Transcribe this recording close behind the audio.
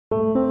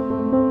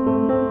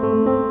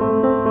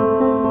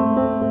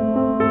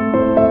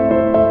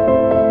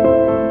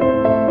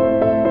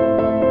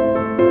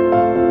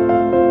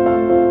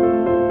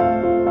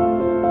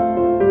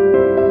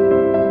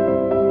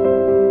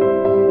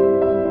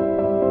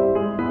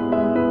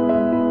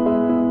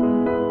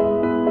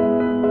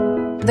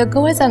The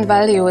goals and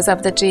values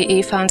of the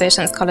GE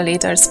Foundation Scholar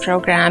Leaders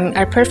Program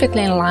are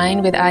perfectly in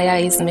line with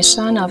IIE's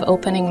mission of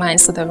opening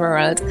minds to the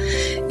world.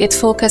 It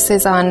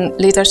focuses on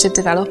leadership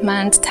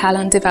development,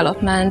 talent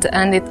development,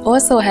 and it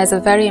also has a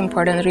very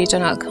important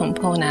regional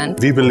component.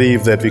 We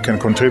believe that we can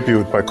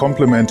contribute by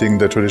complementing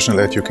the traditional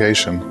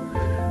education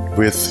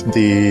with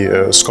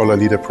the Scholar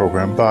Leader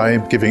Program by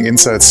giving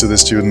insights to the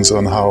students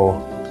on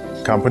how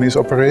companies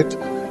operate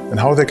and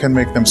how they can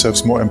make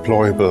themselves more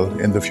employable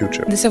in the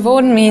future. This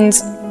award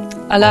means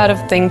a lot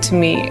of things to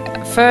me.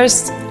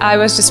 First, I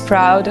was just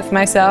proud of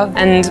myself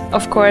and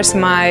of course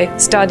my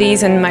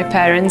studies and my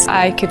parents.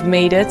 I could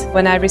made it.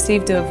 When I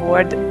received the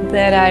award,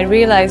 that I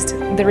realized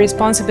the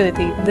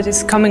responsibility that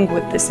is coming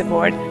with this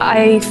award.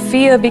 I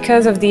feel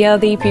because of the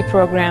LDP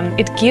program,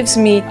 it gives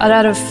me a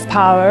lot of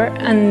power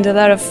and a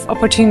lot of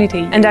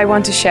opportunity, and I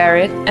want to share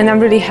it, and I'm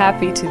really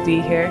happy to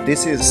be here.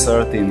 This is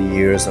 13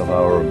 years of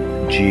our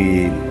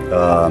GE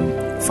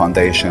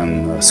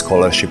Foundation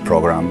scholarship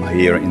program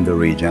here in the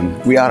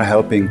region. We are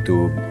helping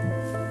to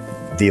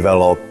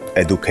develop,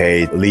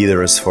 educate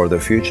leaders for the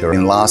future.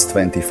 In the last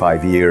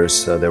 25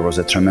 years, there was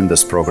a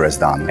tremendous progress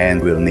done,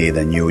 and we'll need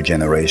a new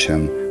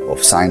generation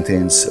of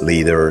scientists,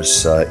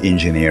 leaders,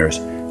 engineers,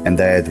 and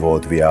that's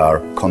what we are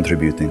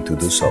contributing to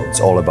do so. It's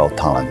all about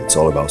talent, it's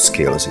all about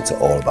skills, it's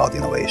all about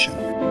innovation.